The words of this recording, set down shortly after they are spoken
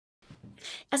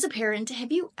As a parent,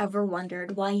 have you ever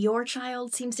wondered why your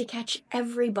child seems to catch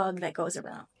every bug that goes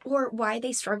around? Or why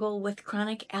they struggle with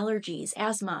chronic allergies,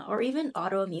 asthma, or even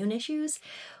autoimmune issues?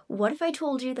 What if I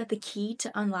told you that the key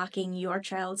to unlocking your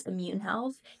child's immune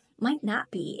health might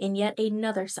not be in yet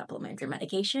another supplement or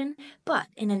medication, but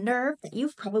in a nerve that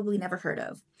you've probably never heard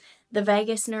of? The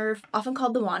vagus nerve, often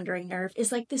called the wandering nerve,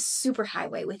 is like this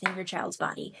superhighway within your child's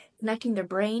body, connecting their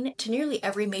brain to nearly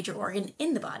every major organ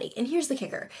in the body. And here's the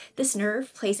kicker: this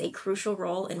nerve plays a crucial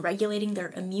role in regulating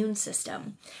their immune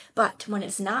system. But when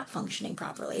it's not functioning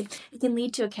properly, it can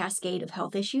lead to a cascade of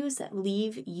health issues that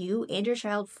leave you and your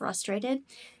child frustrated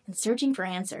and searching for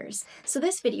answers. So,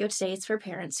 this video today is for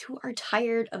parents who are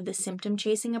tired of the symptom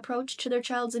chasing approach to their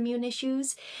child's immune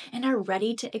issues and are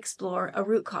ready to explore a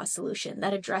root cause solution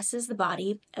that addresses the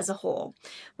body as a whole.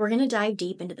 We're going to dive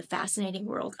deep into the fascinating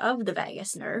world of the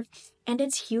vagus nerve and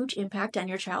its huge impact on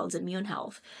your child's immune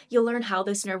health. You'll learn how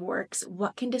this nerve works,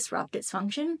 what can disrupt its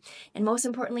function, and most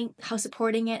importantly, how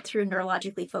supporting it through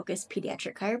neurologically focused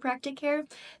pediatric chiropractic care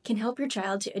can help your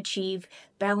child to achieve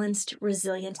balanced,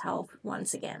 resilient health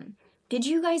once again. Did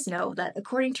you guys know that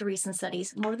according to recent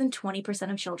studies, more than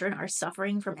 20% of children are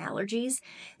suffering from allergies,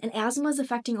 and asthma is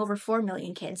affecting over 4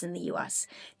 million kids in the US?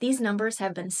 These numbers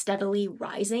have been steadily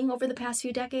rising over the past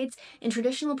few decades, and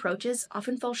traditional approaches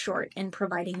often fall short in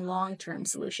providing long-term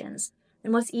solutions.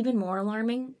 And what's even more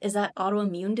alarming is that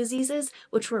autoimmune diseases,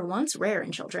 which were once rare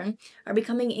in children, are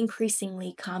becoming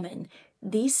increasingly common.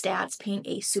 These stats paint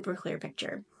a super clear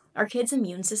picture. Our kids'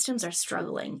 immune systems are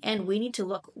struggling, and we need to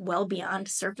look well beyond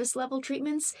surface level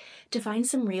treatments to find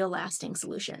some real lasting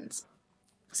solutions.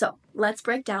 So, let's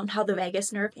break down how the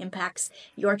vagus nerve impacts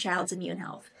your child's immune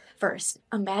health. First,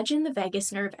 imagine the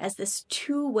vagus nerve as this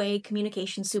two-way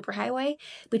communication superhighway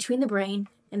between the brain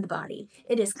and the body.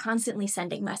 It is constantly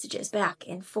sending messages back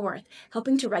and forth,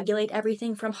 helping to regulate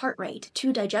everything from heart rate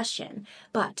to digestion.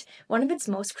 But one of its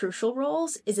most crucial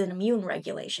roles is in immune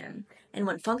regulation. And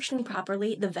when functioning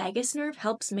properly, the vagus nerve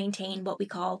helps maintain what we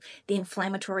call the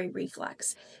inflammatory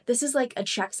reflex. This is like a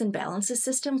checks and balances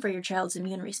system for your child's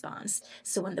immune response.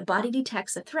 So when the body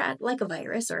detects a threat, like a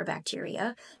virus or a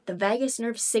bacteria, the vagus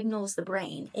nerve signals the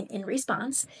brain. And in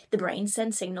response, the brain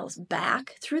sends signals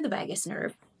back through the vagus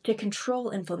nerve to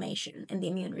control inflammation and the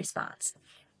immune response.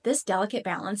 This delicate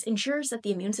balance ensures that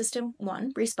the immune system,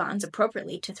 one, responds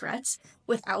appropriately to threats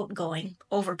without going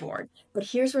overboard. But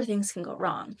here's where things can go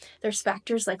wrong. There's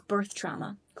factors like birth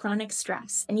trauma, chronic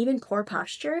stress, and even poor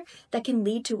posture that can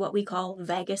lead to what we call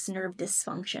vagus nerve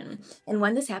dysfunction. And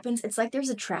when this happens, it's like there's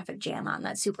a traffic jam on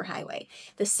that superhighway.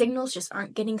 The signals just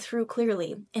aren't getting through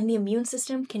clearly, and the immune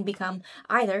system can become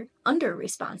either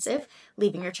under-responsive,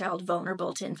 leaving your child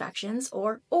vulnerable to infections,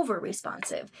 or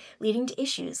over-responsive, leading to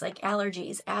issues like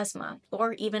allergies, asthma,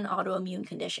 or even autoimmune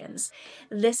conditions.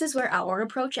 This is where our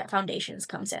approach at Foundations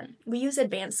comes in. We use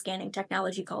advanced scanning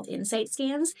technology called insight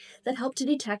scans that help to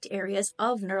detect areas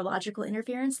of neurological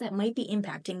interference that might be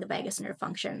impacting the vagus nerve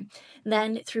function.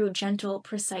 Then, through gentle,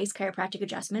 precise chiropractic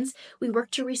adjustments, we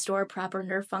work to restore proper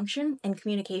nerve function and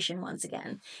communication once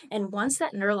again. And once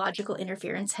that neurological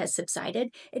interference has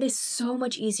subsided, it is so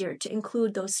much easier to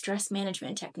include those stress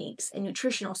management techniques and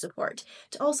nutritional support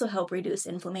to also help reduce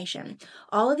inflammation.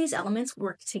 All of these elements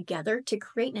work together to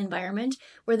create an environment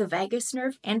where the vagus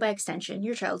nerve, and by extension,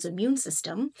 your child's immune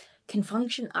system, can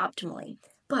function optimally.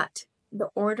 But the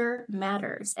order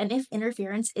matters, and if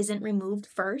interference isn't removed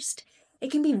first, it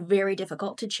can be very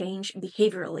difficult to change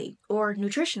behaviorally or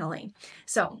nutritionally.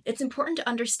 So, it's important to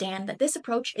understand that this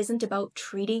approach isn't about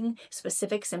treating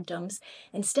specific symptoms.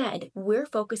 Instead, we're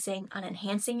focusing on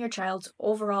enhancing your child's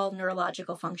overall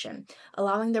neurological function,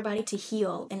 allowing their body to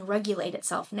heal and regulate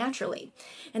itself naturally.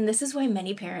 And this is why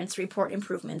many parents report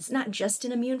improvements not just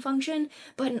in immune function,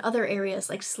 but in other areas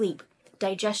like sleep,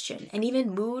 digestion, and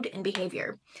even mood and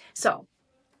behavior. So,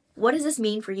 what does this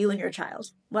mean for you and your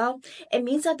child? Well, it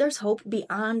means that there's hope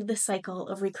beyond the cycle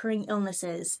of recurring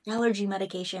illnesses, allergy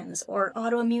medications, or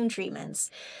autoimmune treatments.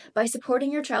 By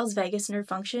supporting your child's vagus nerve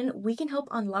function, we can help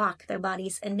unlock their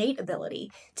body's innate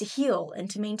ability to heal and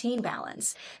to maintain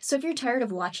balance. So if you're tired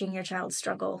of watching your child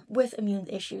struggle with immune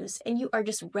issues and you are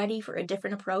just ready for a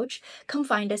different approach, come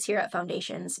find us here at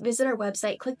Foundations. Visit our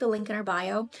website, click the link in our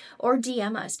bio, or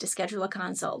DM us to schedule a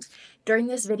consult. During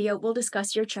this video, we'll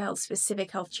discuss your child's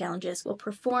specific health challenges, we'll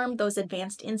perform those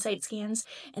advanced insight scans,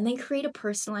 and then create a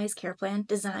personalized care plan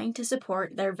designed to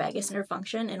support their vagus nerve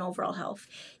function and overall health.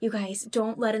 You guys,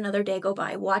 don't let another day go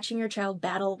by watching your child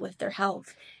battle with their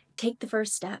health. Take the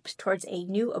first step towards a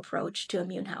new approach to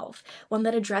immune health, one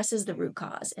that addresses the root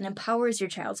cause and empowers your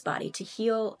child's body to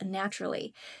heal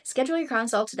naturally. Schedule your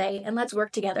consult today and let's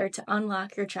work together to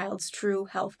unlock your child's true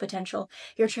health potential.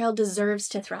 Your child deserves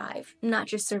to thrive, not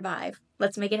just survive.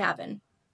 Let's make it happen.